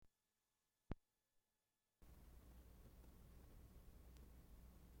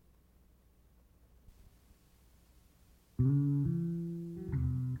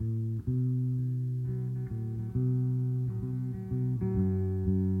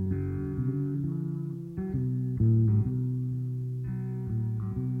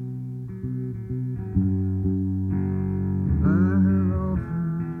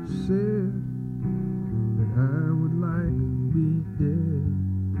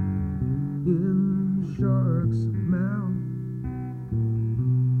in shark's mouth.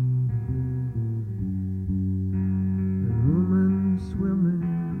 A woman swimming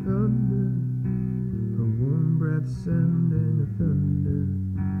under, her warm breath sending a thunder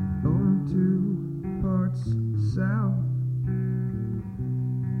on 2 parts south.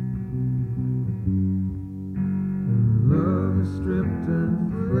 And love is stripped and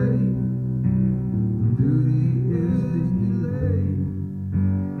frayed, and duty is delayed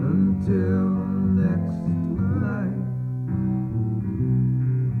until next life.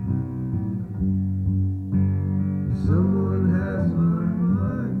 Someone has my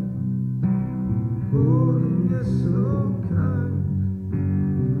mind, holding it so kind.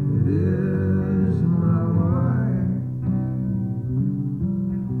 It is my wife,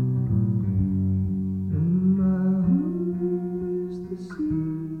 and my home is the sea.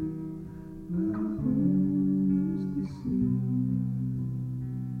 My home is the sea.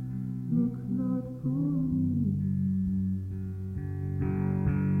 Look not for me.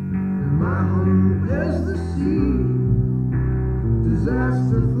 And my home is the sea.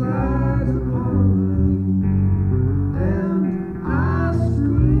 Disaster flies upon me, and I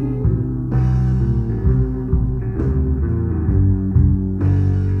scream.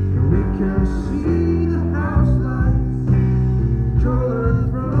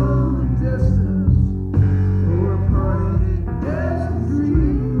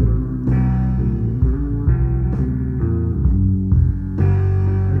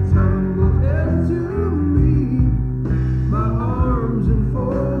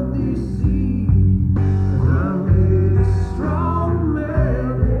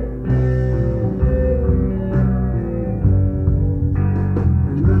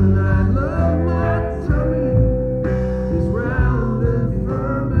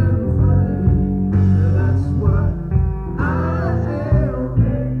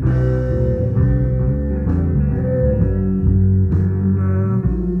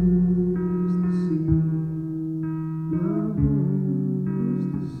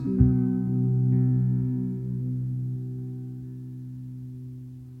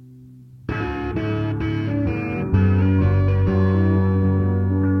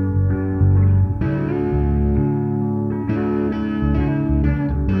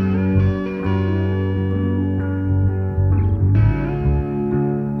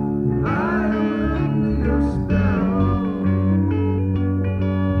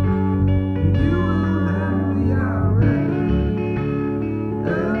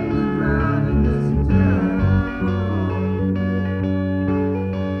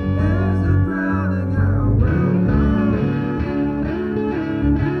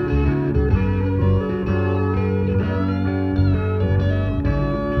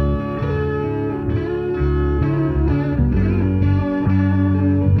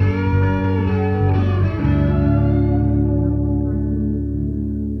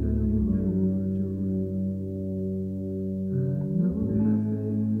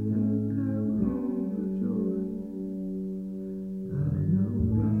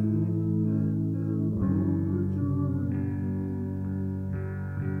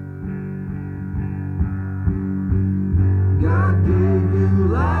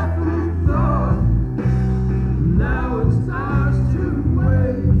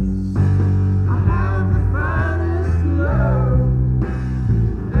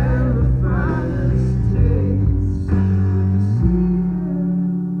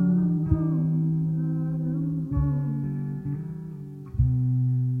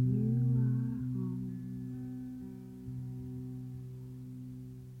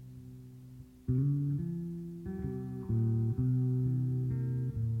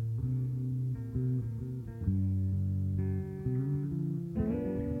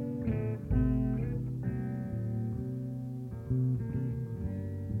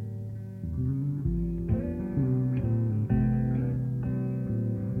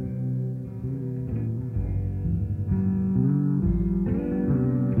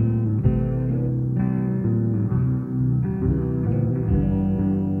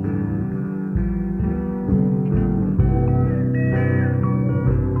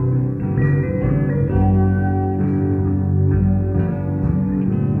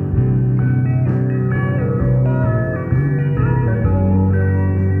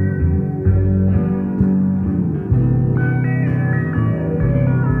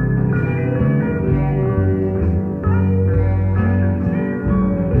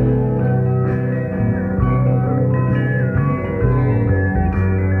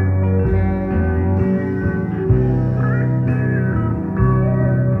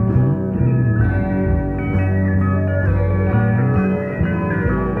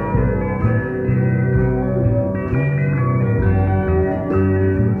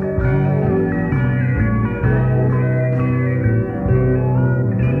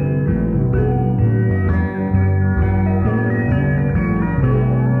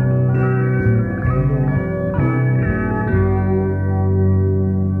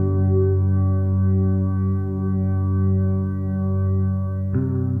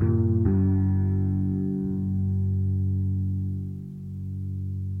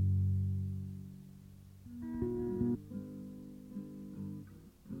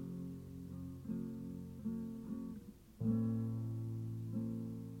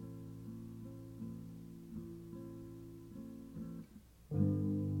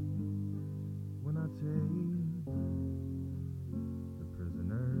 take the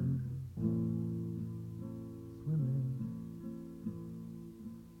prisoners swimming.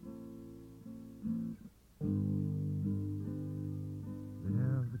 They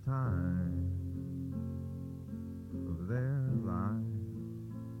have the time of their lives.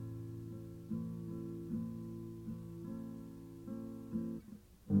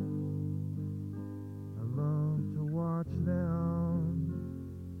 I love to watch them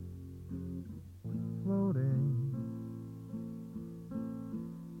floating.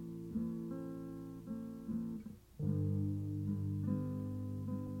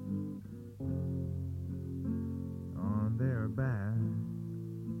 On their back.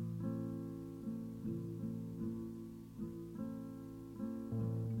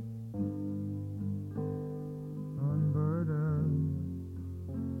 Unburdened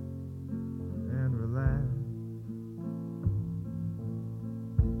and relaxed.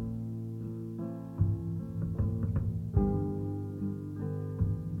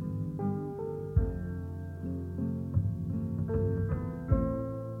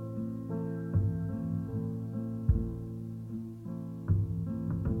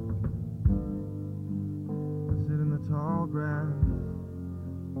 Sit in the tall grass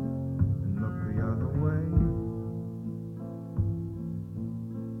and look the other way.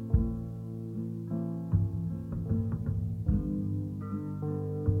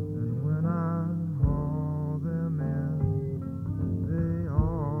 And when I haul them in, they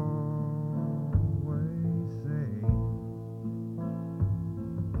always say,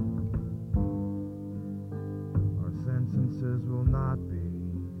 our sentences will not be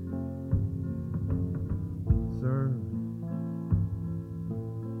served.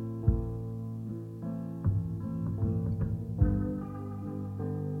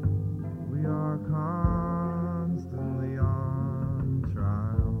 We are constantly on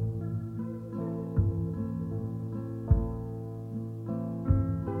trial.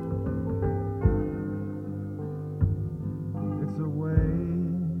 It's a way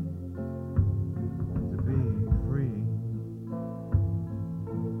to be free.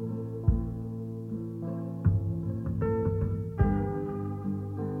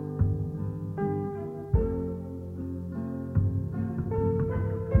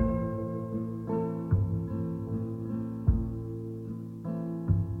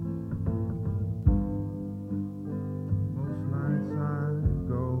 Most nights I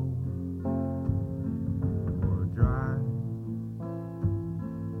go for a drive.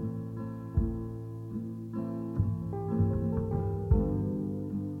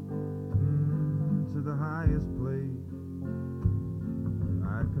 To the highest place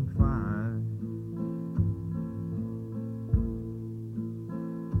I can find.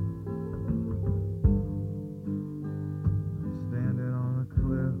 I'm standing on a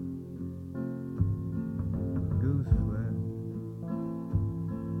cliff, goose flip.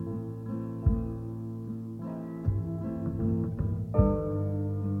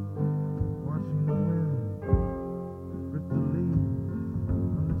 Watching the wind rip the leaves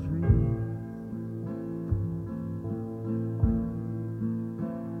on the trees.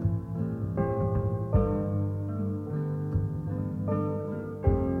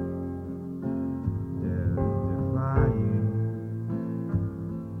 Death-defying.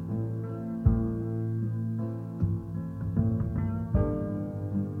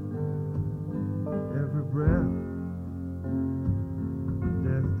 Every breath,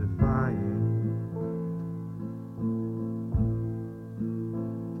 death-defying.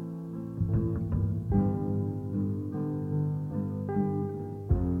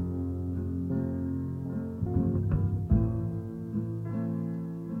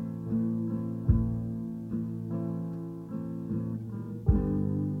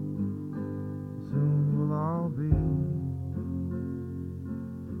 Soon we'll all be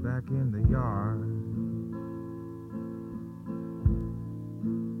back in the yard.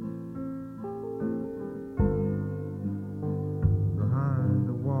 Behind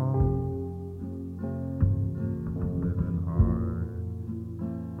the wall, living hard.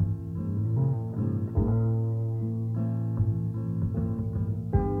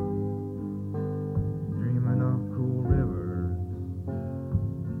 Dreaming of cool rivers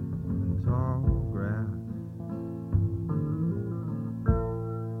and tall grass.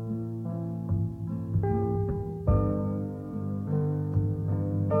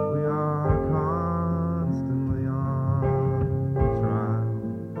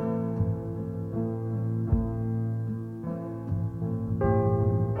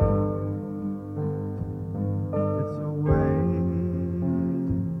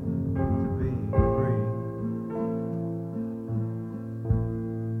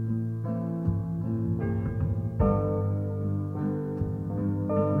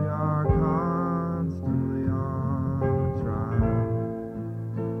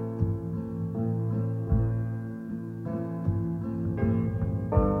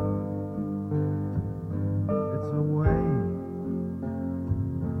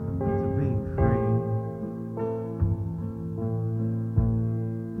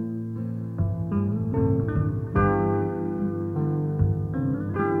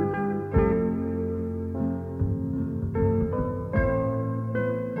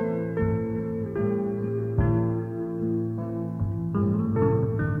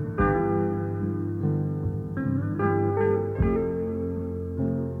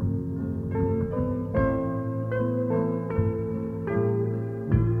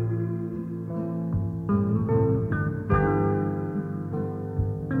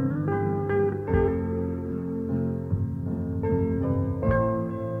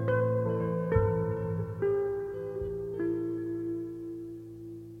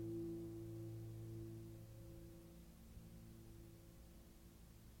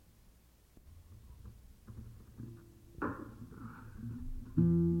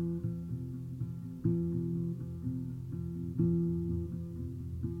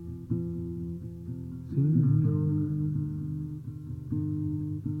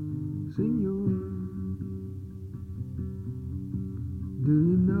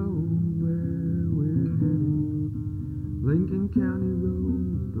 know where we're headed? Lincoln County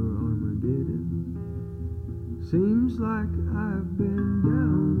Road or Armageddon? Seems like I've been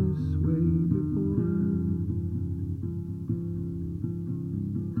down this way before.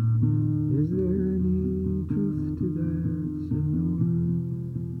 Is there any truth to that, Señor?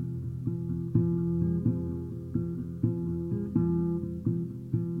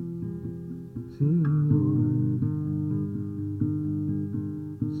 Señor,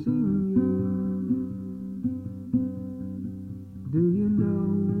 Señor, do you know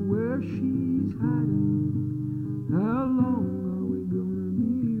where she's hiding? How long are we gonna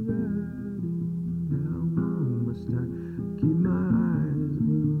be riding? How long must I keep my eyes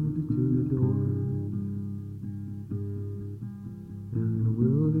glued to the door? And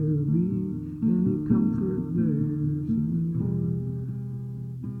will there be any comfort there, Señor?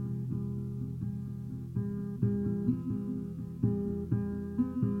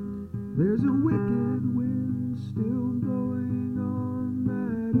 There's a wicked wind still blowing on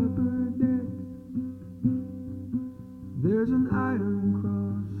that upper deck. There's an iron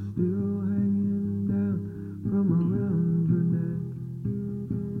cross still hanging down from around your neck.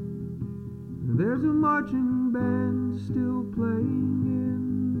 There's a marching band still playing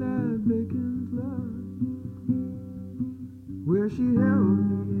in that vacant lot, where she held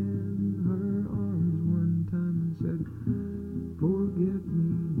me in her arms one time and said, "Forget me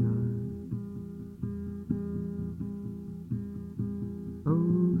not."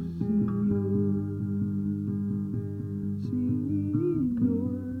 Oh, Señor,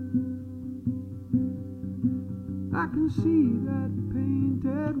 Señor, I can see that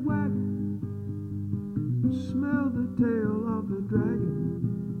painted wagon, smell the tail of the dragon,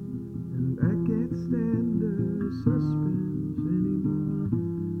 and I can't stand the suspense anymore.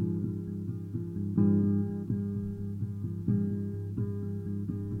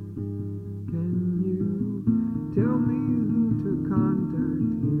 Can you tell me who to contact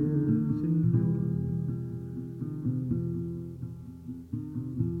here, Señor?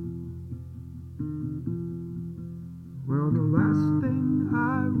 Well, the last thing I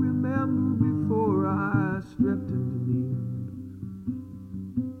remember before I slept into Neil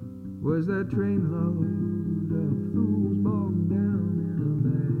was that trainload of fools bogged down in a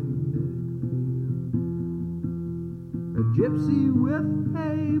magnetic field. A gypsy with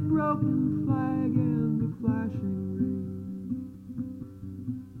a broken flag and a flashing ring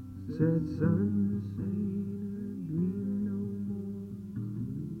said, "Son, this ain't a dream no more.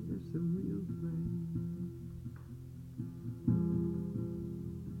 It's the real thing."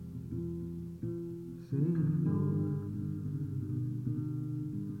 Señor,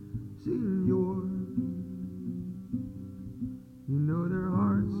 Señor, you know their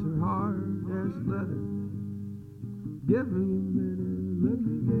hearts are hard as leather. Give me a minute, let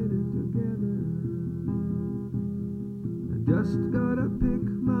me get it together. I just gotta pick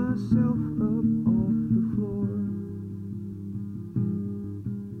myself up off the floor.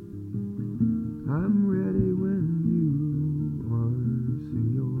 I'm ready when you are,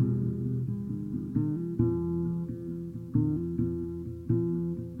 Señor.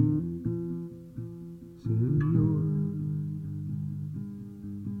 Señor,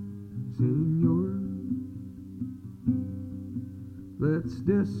 Señor, let's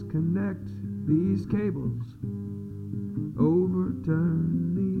disconnect these cables,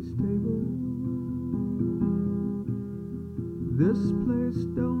 overturn these tables. This place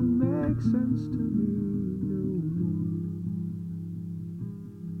don't make sense to me no more.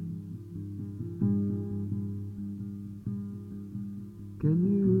 Can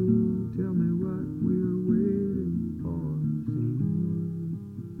you tell me what we're waiting for, Señor?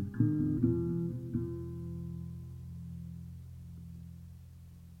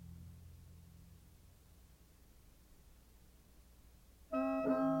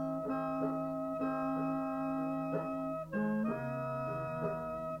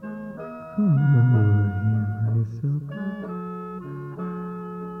 Oh, honeysuckle,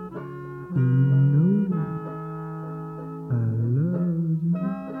 you know I love you.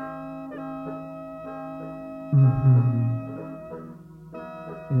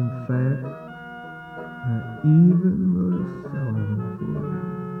 In fact, I even wrote a song for you.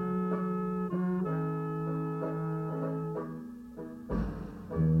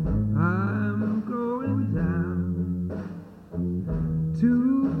 I'm going down to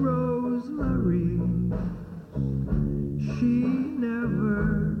Rosemary. She never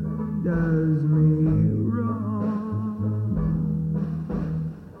does me wrong.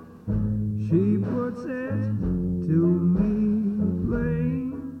 She puts it to me plain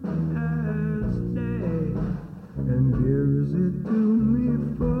as day and gives it to me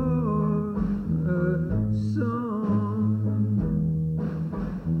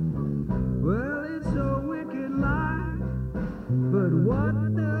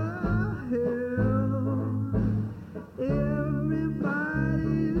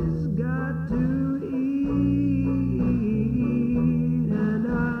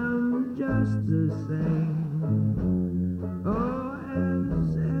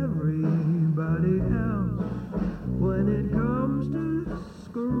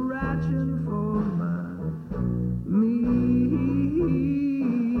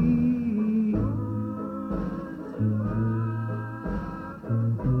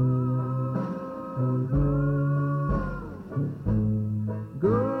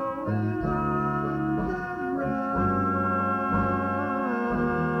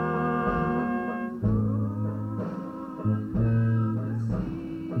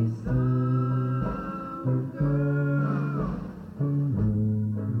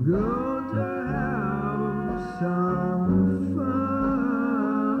going to have some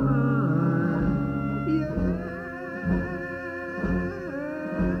fun. Yeah.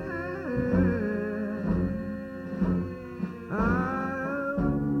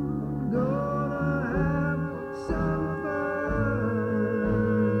 I'm gonna have some fun.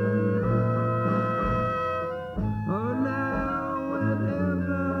 Oh, now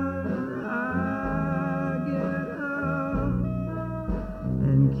whenever I get up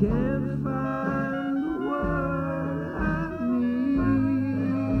and can't find what I need,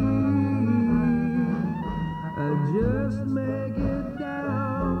 I just make it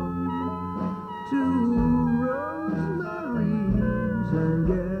down to Rosemary's and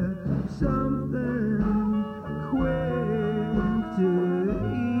get something quick to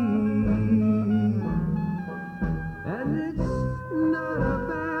eat. And it's not a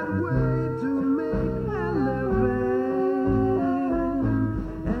bad way to make a living,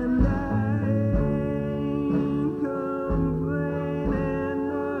 and I ain't complaining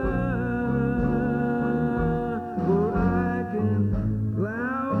for I can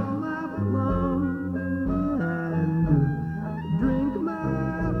cloud my plum and drink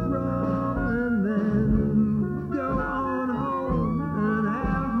my rum and then go on home and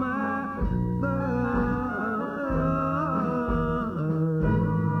have my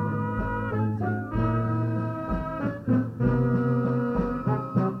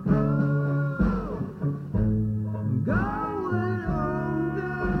going on the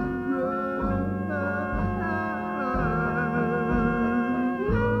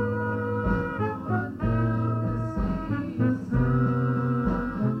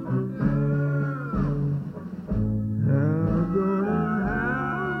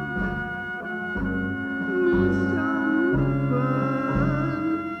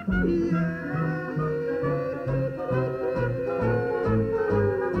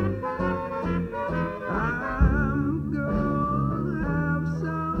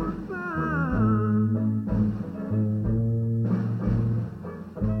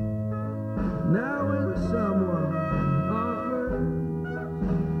Now when someone offers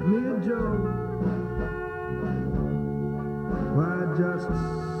me a joke, why just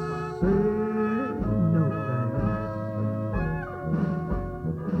say no thanks.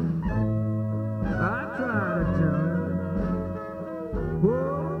 I try to tell it,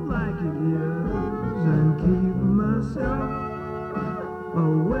 oh, like it is, and keep myself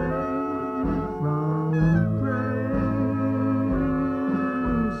away from praise.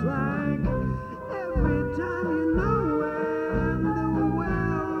 Like every time you know when the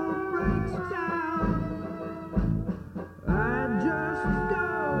well breaks down, I just go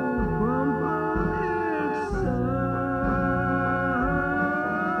pump on its song.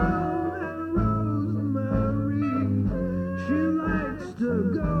 And Rosemary, she likes to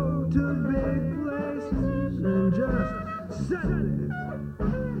go to big places and just sit there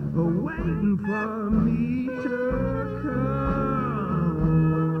waiting for me to come.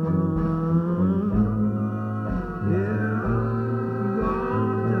 Yeah,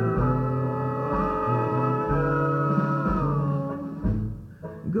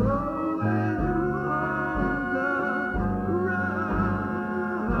 going on the run,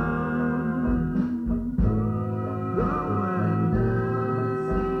 going to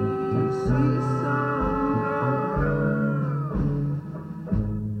see some girl,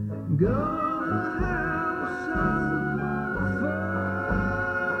 gonna have some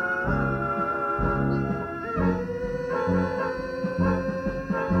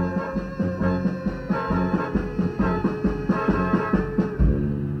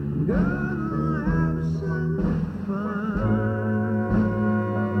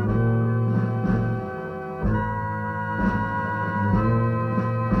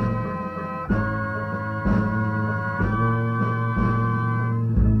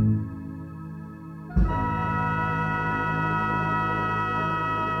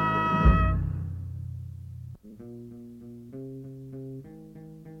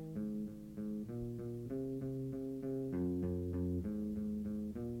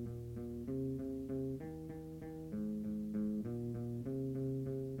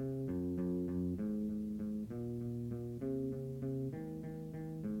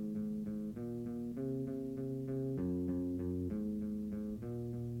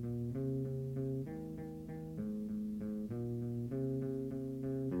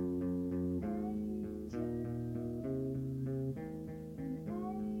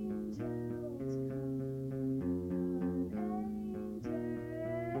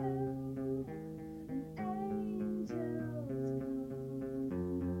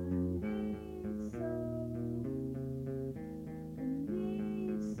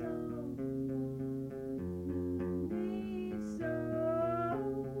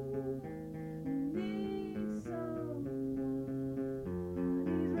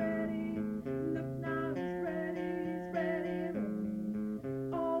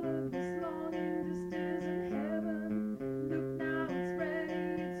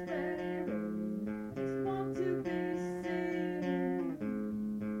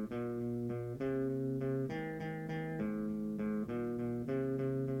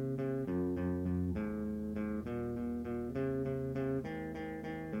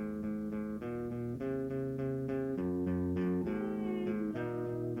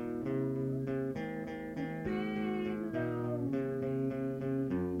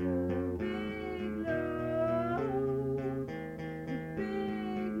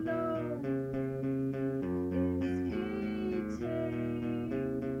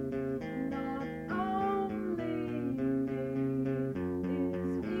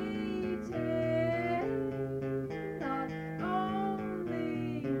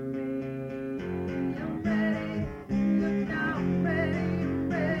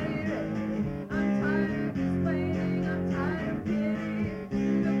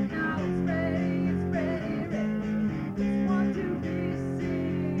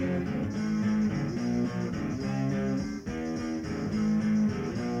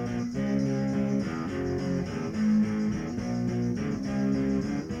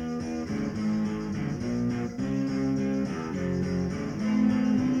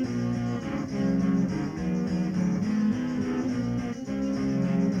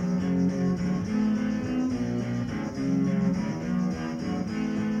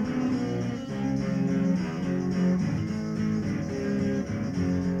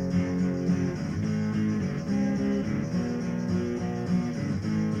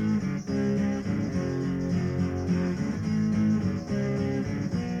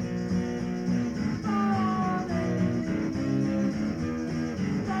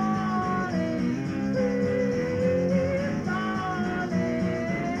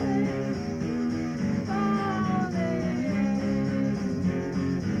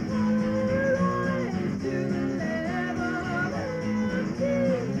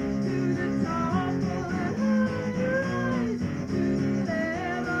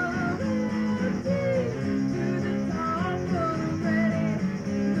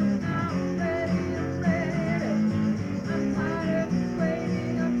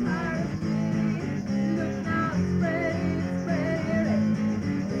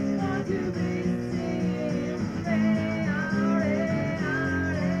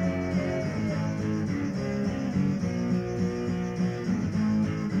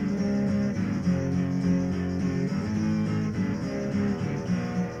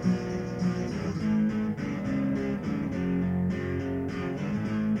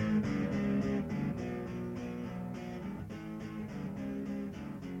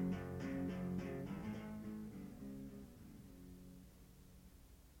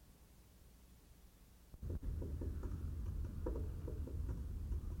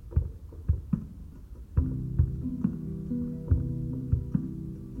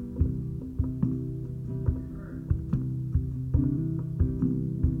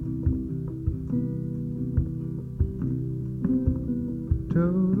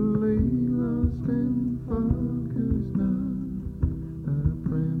Totally lost and focused now. I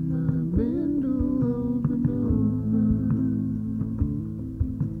pray my bindle over and over.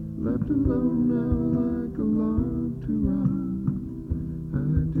 Left alone now like a log to rot. I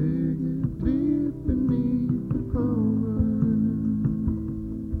dig it deep beneath the clover.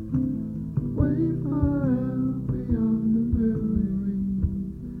 Way far out beyond the building.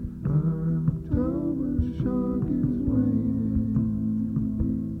 Our October shark is waiting.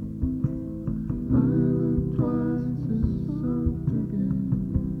 I look twice as soft again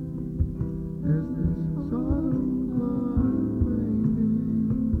as this autumn cloud fading.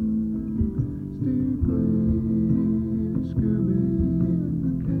 Steer clear, Scuby in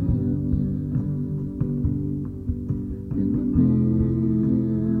the canyon. In the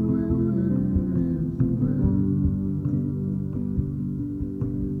near where winter is the well.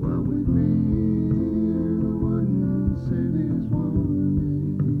 While we fear the wooden city's warning.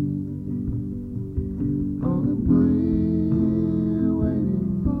 All the play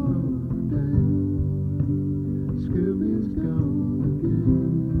waiting for the day. Scuby's gone again.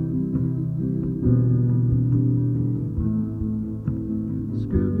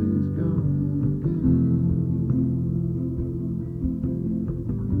 Scuby's gone again.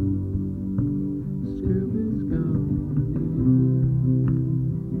 Scuby's gone again.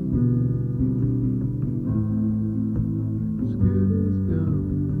 Scuby's gone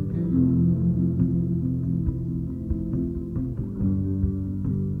again.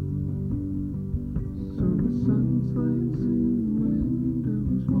 So the sun slants in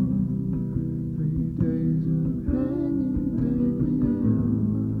windows warm. 3 days of hanging take me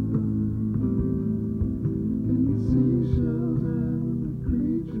over. And the seashells have a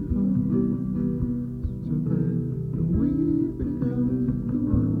creature forms. So that the weed becomes the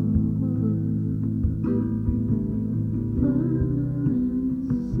rover. Further in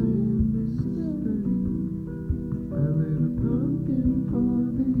the sandy stream, I lit a pumpkin for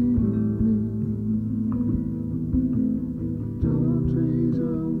the evening. Tall trees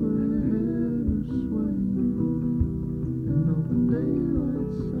overhead are swaying, and all the daylight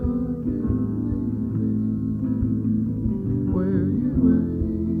started leaving. Where you wait,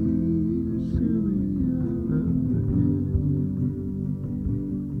 Scuby out of the canyon.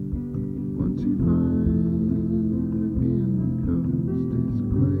 Once you find again the coast is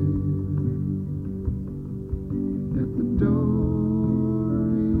clear. At the door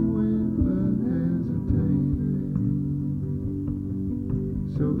he went but hesitated.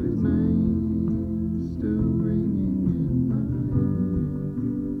 So his name's still ringing in my ear.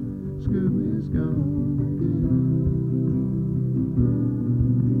 Scooby's gone again.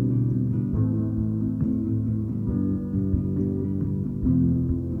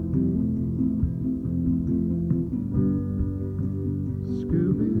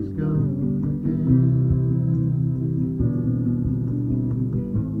 Scooby's gone again.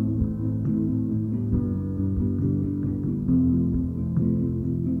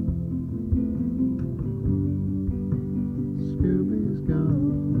 Scooby's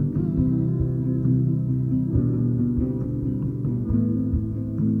gone again.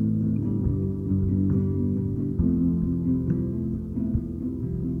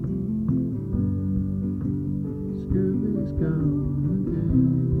 Scooby's gone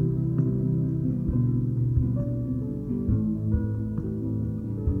again.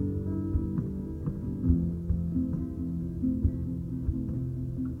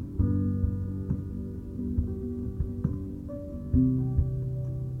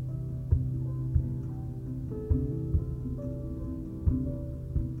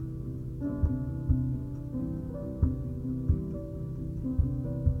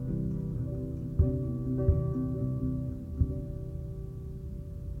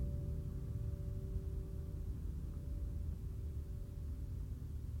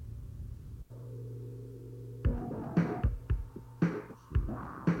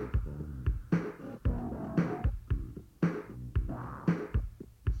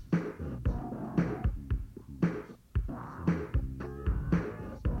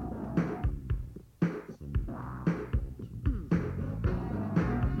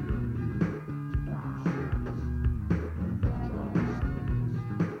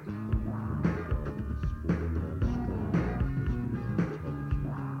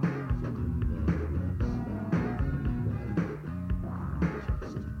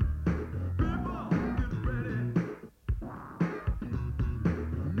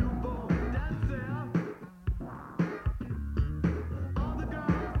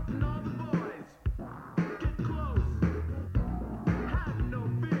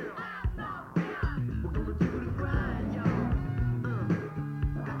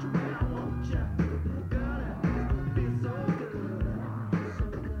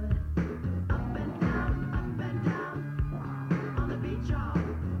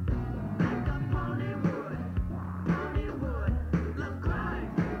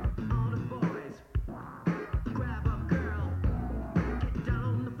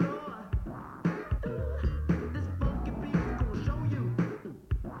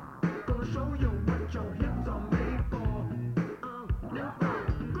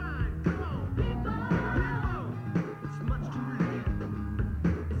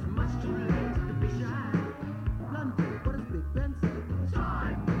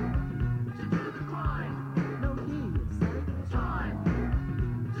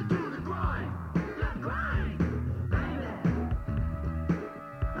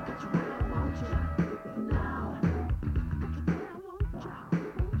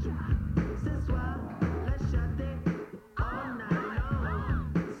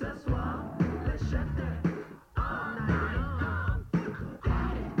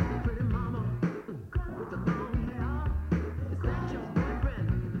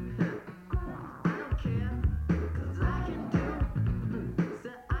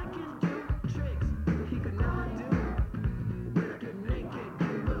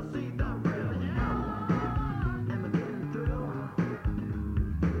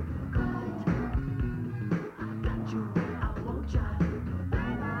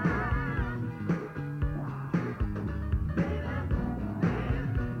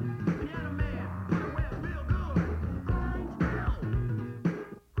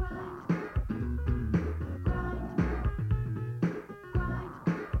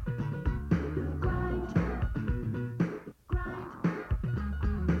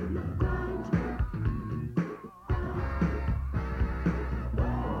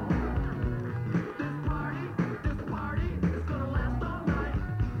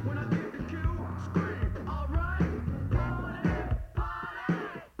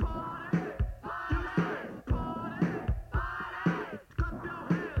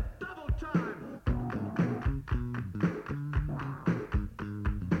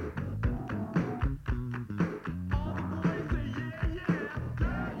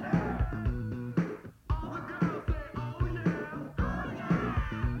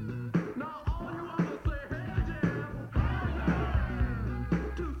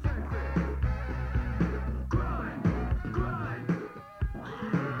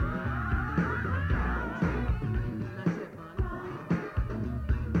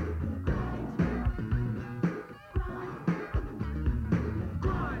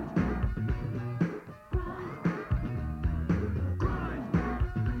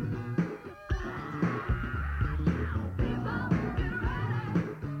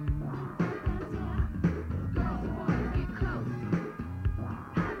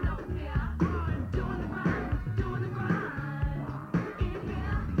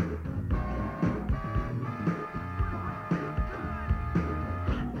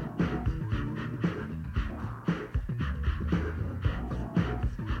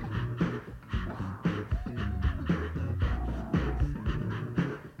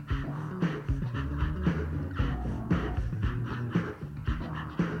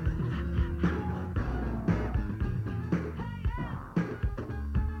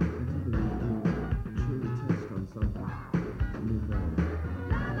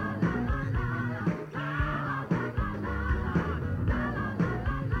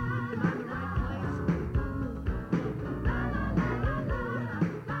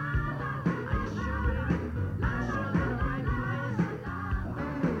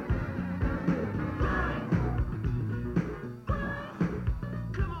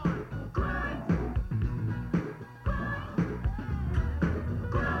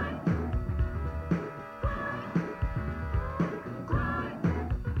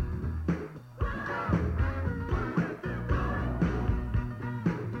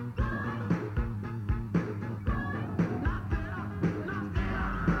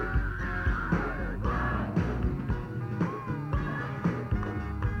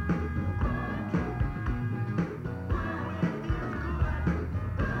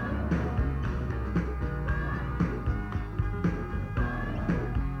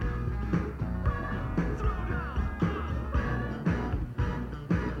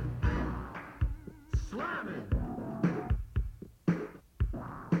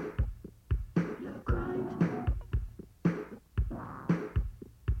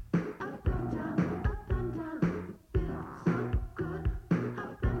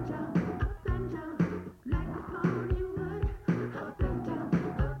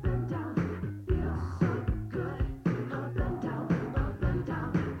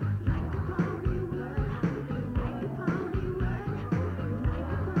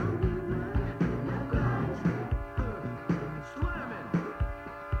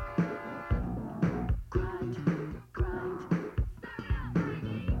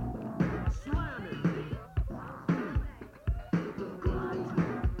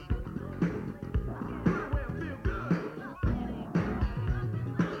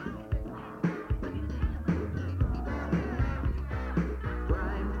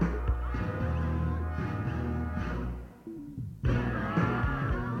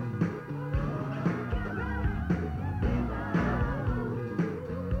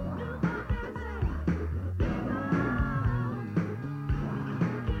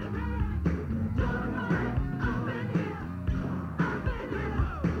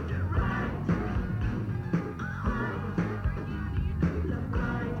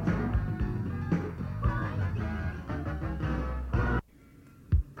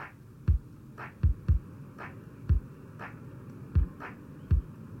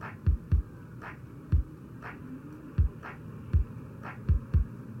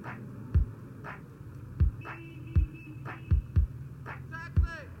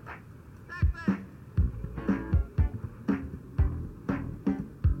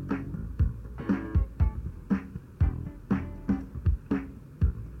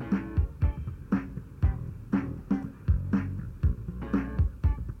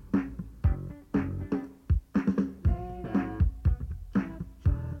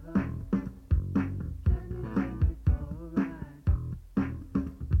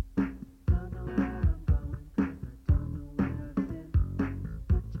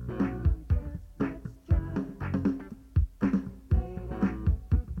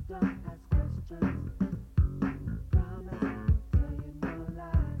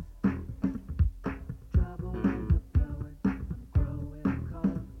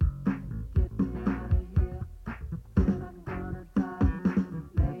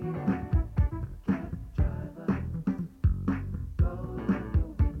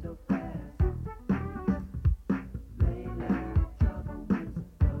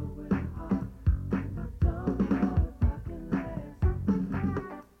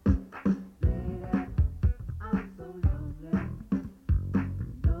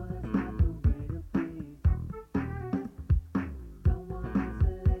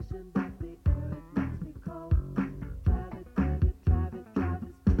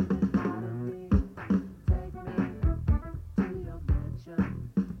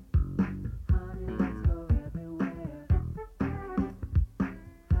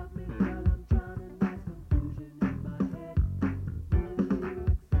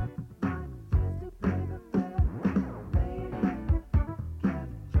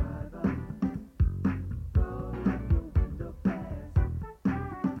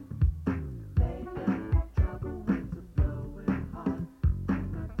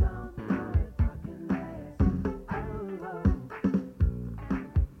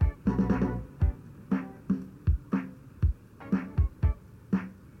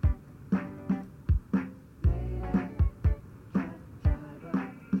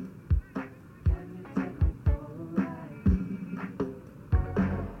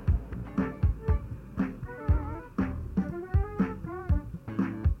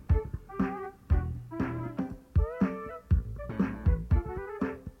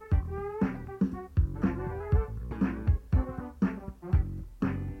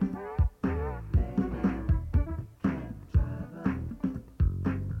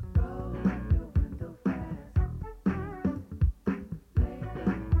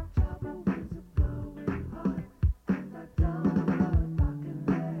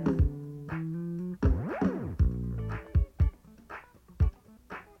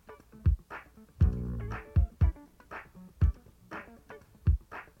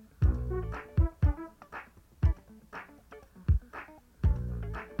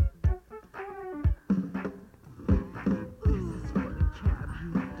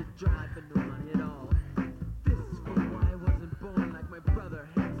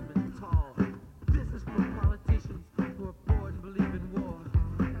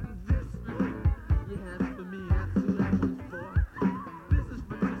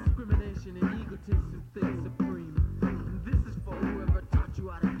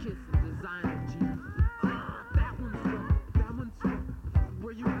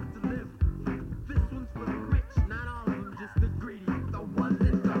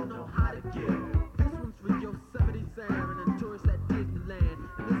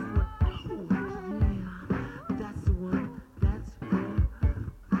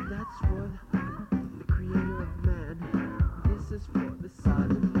 the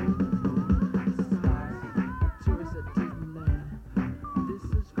sun.